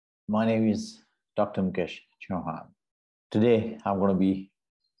My name is Dr. Mukesh Chauhan. Today, I'm going to be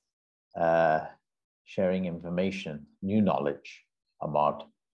sharing information, new knowledge about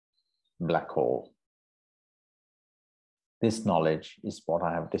black hole. This knowledge is what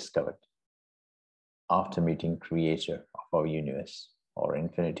I have discovered after meeting creator of our universe or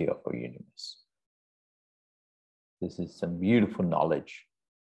infinity of our universe. This is some beautiful knowledge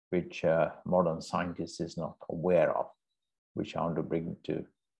which modern scientists is not aware of, which I want to bring to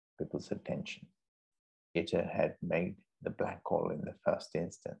people's attention. Creator had made the black hole in the first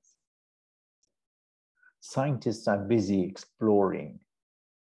instance. Scientists are busy exploring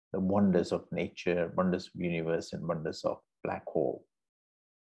the wonders of nature, wonders of universe, and wonders of black hole.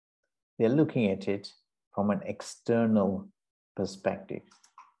 They're looking at it from an external perspective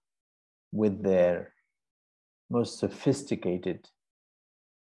with their most sophisticated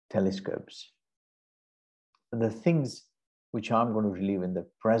telescopes. The things which I'm going to relieve in the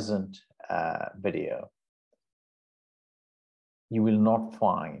present video, you will not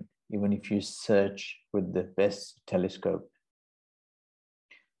find, even if you search with the best telescope.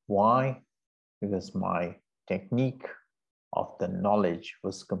 Why? Because my technique of the knowledge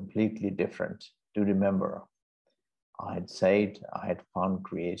was completely different. Do remember, I had said I had found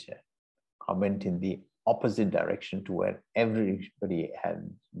creator. I went in the opposite direction to where everybody had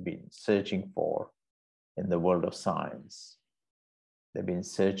been searching for in the world of science. They've been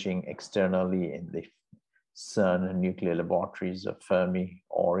searching externally in the CERN and nuclear laboratories of Fermi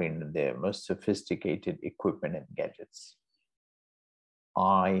or in their most sophisticated equipment and gadgets.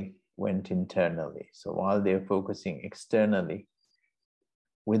 I went internally. So while they're focusing externally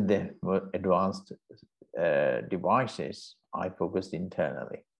with their advanced devices, I focused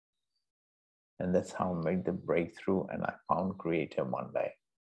internally. And that's how I made the breakthrough, and I found creator one day,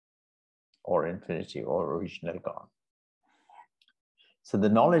 or infinity, or original God. So the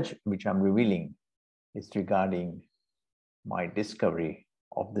knowledge which I'm revealing is regarding my discovery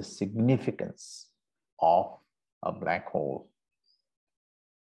of the significance of a black hole.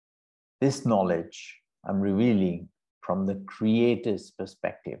 This knowledge I'm revealing from the creator's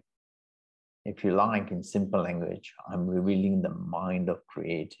perspective. If you like, in simple language, I'm revealing the mind of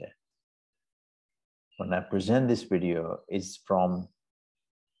creator. When I present this video, it's from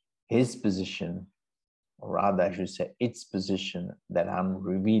his position, or rather I should say its position, that I'm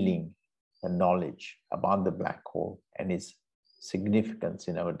revealing the knowledge about the black hole and its significance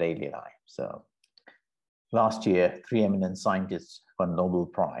in our daily life. So last year, 3 eminent scientists won Nobel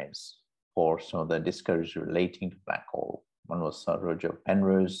Prize for some of the discoveries relating to black hole. One was Sir Roger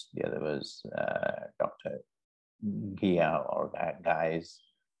Penrose, the other was Dr. Guy's,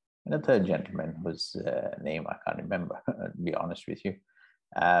 and a third gentleman whose name I can't remember, to be honest with you,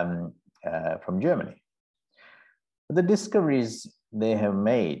 from Germany. The discoveries they have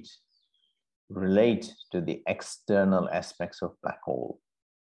made relate to the external aspects of black hole.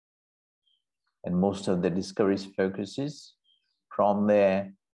 And most of the discoveries focuses from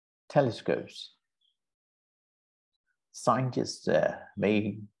their telescopes. Scientists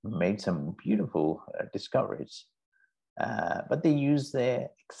made some beautiful discoveries, but they use their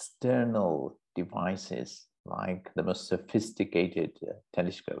external devices, like the most sophisticated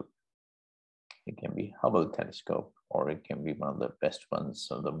telescope. It can be Hubble telescope, or it can be one of the best ones,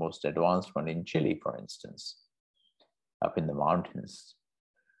 or the most advanced one in Chile, for instance, up in the mountains.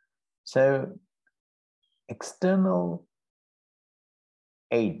 So external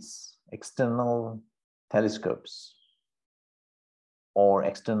aids, external telescopes, or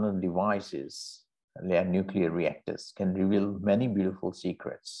external devices, they are nuclear reactors, can reveal many beautiful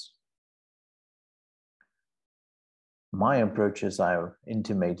secrets. My approach, as I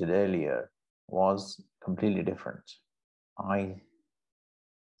intimated earlier, was completely different. I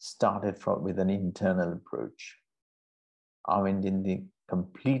started with an internal approach. I went in the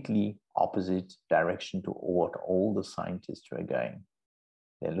completely opposite direction to what all the scientists were going.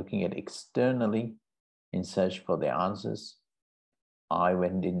 They're looking at externally in search for the answers. I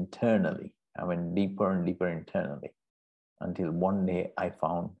went internally. I went deeper and deeper internally until one day I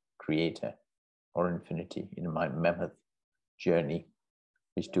found creator or infinity in my mammoth journey,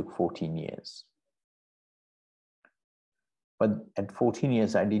 which took 14 years. But at 14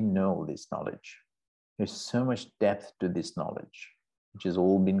 years, I didn't know all this knowledge. There's so much depth to this knowledge, which has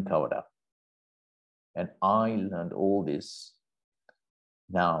all been covered up. And I learned all this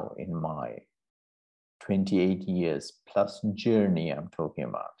now in my 28 years plus journey I'm talking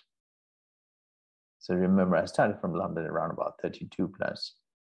about. So remember, I started from London around about 32 plus,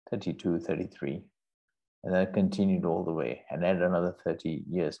 32, 33. And I continued all the way and added another 30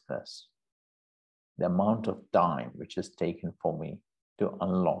 years plus. The amount of time which has taken for me to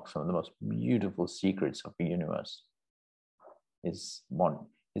unlock some of the most beautiful secrets of the universe. Is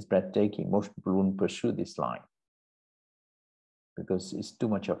breathtaking. Most people wouldn't pursue this line because it's too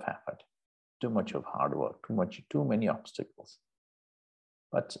much of effort, too much of hard work, too many obstacles.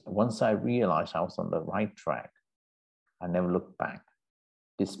 But once I realized I was on the right track, I never looked back.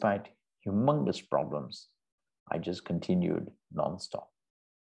 Despite humongous problems, I just continued nonstop.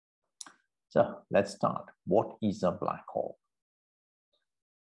 So let's start. What is a black hole?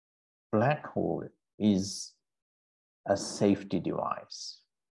 Black hole is a safety device.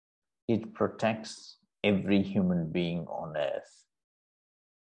 It protects every human being on Earth.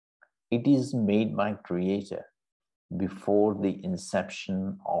 It is made by Creator before the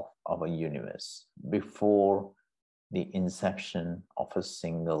inception of our universe, before the inception of a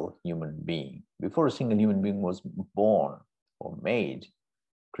single human being. Before a single human being was born or made,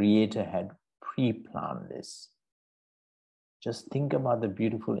 Creator had pre-planned this. Just think about the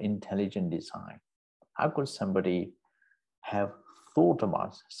beautiful, intelligent design. How could somebody have thought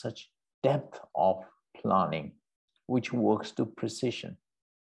about such depth of planning, which works to precision?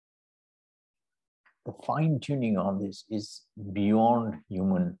 The fine-tuning on this is beyond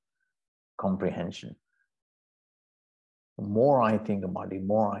human comprehension. The more I think about it, the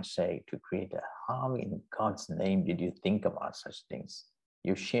more I say to Creator, how in God's name did you think about such things?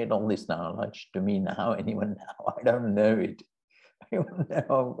 You shared all this knowledge to me now, and even now, I don't know it.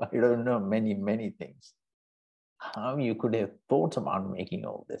 I don't know many, many things. How you could have thought about making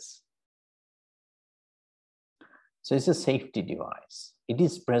all this. So it's a safety device. It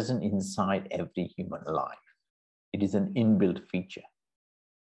is present inside every human life. It is an inbuilt feature.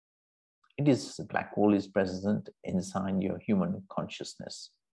 Black hole is present inside your human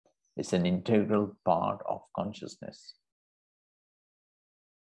consciousness. It's an integral part of consciousness.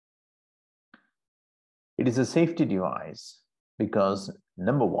 It is a safety device because,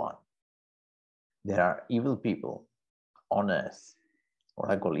 number one, there are evil people on Earth, what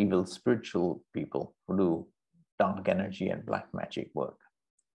I call evil spiritual people who do dark energy and black magic work.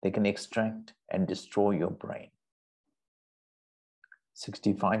 They can extract and destroy your brain.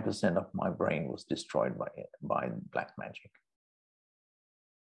 65% of my brain was destroyed by black magic.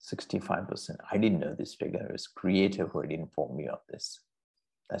 65%. I didn't know this figure. It was Creator who had informed me of this.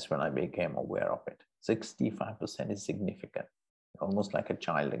 That's when I became aware of it. 65% is significant, almost like a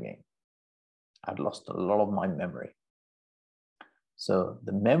child again. I'd lost a lot of my memory. So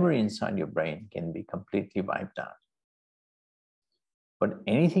the memory inside your brain can be completely wiped out. But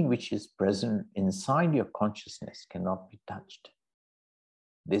anything which is present inside your consciousness cannot be touched.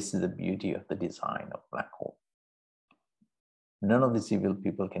 This is the beauty of the design of black hole. None of these evil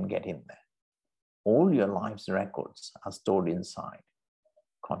people can get in there. All your life's records are stored inside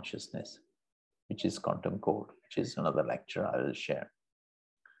consciousness, which is quantum code, which is another lecture I will share.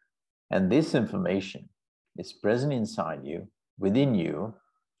 And this information is present inside you, within you,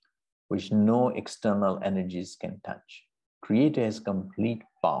 which no external energies can touch. Creator has complete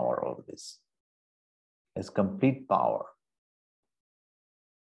power over this. Has complete power.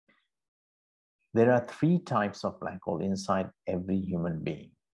 There are 3 types of black hole inside every human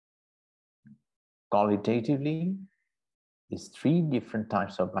being. Qualitatively, these 3 different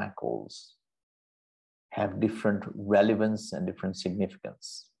types of black holes have different relevance and different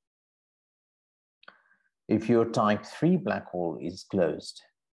significance. If your type 3 black hole is closed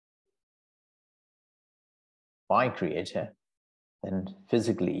by Creator, then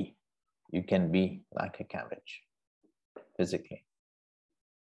physically you can be like a cabbage, physically.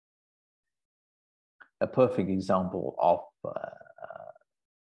 A perfect example of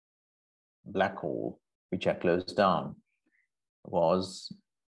black hole which are closed down was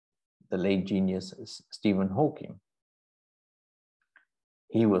the late genius Stephen Hawking.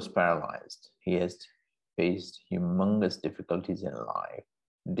 He was paralyzed. He has faced humongous difficulties in life.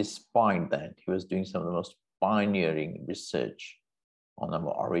 Despite that, he was doing some of the most pioneering research on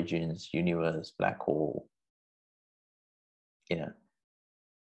our origins, universe, black hole.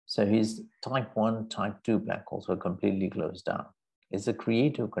 So his type 1, type 2 black holes were completely closed down. It's the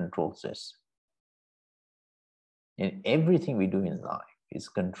Creator who controls this. And everything we do in life is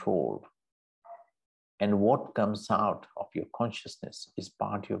controlled. And what comes out of your consciousness is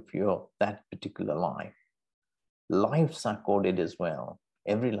part of that particular life. Lives are coded as well.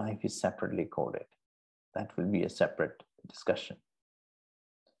 Every life is separately coded. That will be a separate discussion.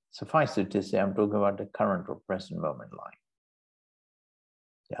 Suffice it to say, I'm talking about the current or present moment life.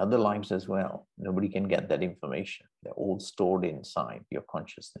 The other lives as well. Nobody can get that information. They're all stored inside your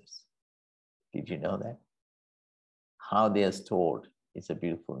consciousness. Did you know that? How they are stored is a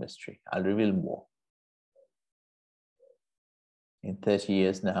beautiful mystery. I'll reveal more. In 30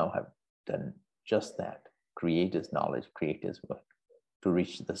 years now, I've done just that, creator's knowledge, creator's work, to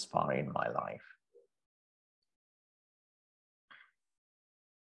reach this far in my life.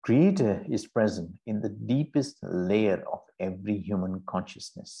 Creator is present in the deepest layer of every human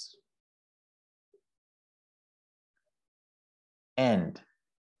consciousness. And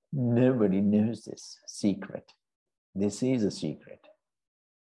nobody knows this secret. This is a secret.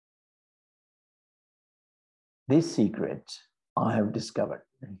 This secret I have discovered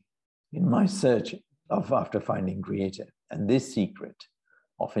in my search after finding Creator. And this secret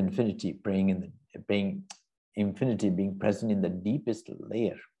of infinity infinity being present in the deepest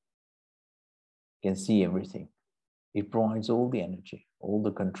layer, can see everything. It provides all the energy, all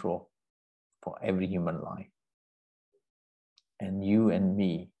the control for every human life. And you and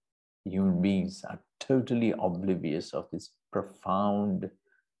me, human beings, are totally oblivious of this profound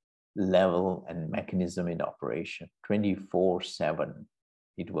level and mechanism in operation 24/7.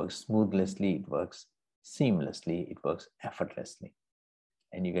 It works smoothly, it works seamlessly, it works effortlessly,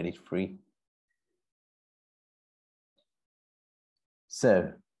 and you get it free.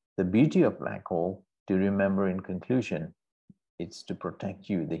 So the beauty of black hole, to remember in conclusion, it's to protect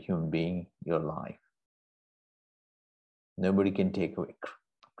you, the human being, your life. Nobody can take away.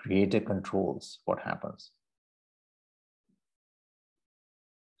 Creator controls what happens.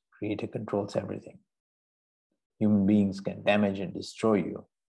 Creator controls everything. Human beings can damage and destroy you,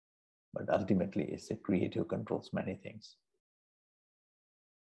 but ultimately it's the Creator who controls many things.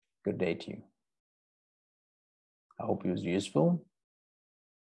 Good day to you. I hope it was useful.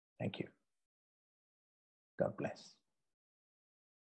 Thank you. God bless.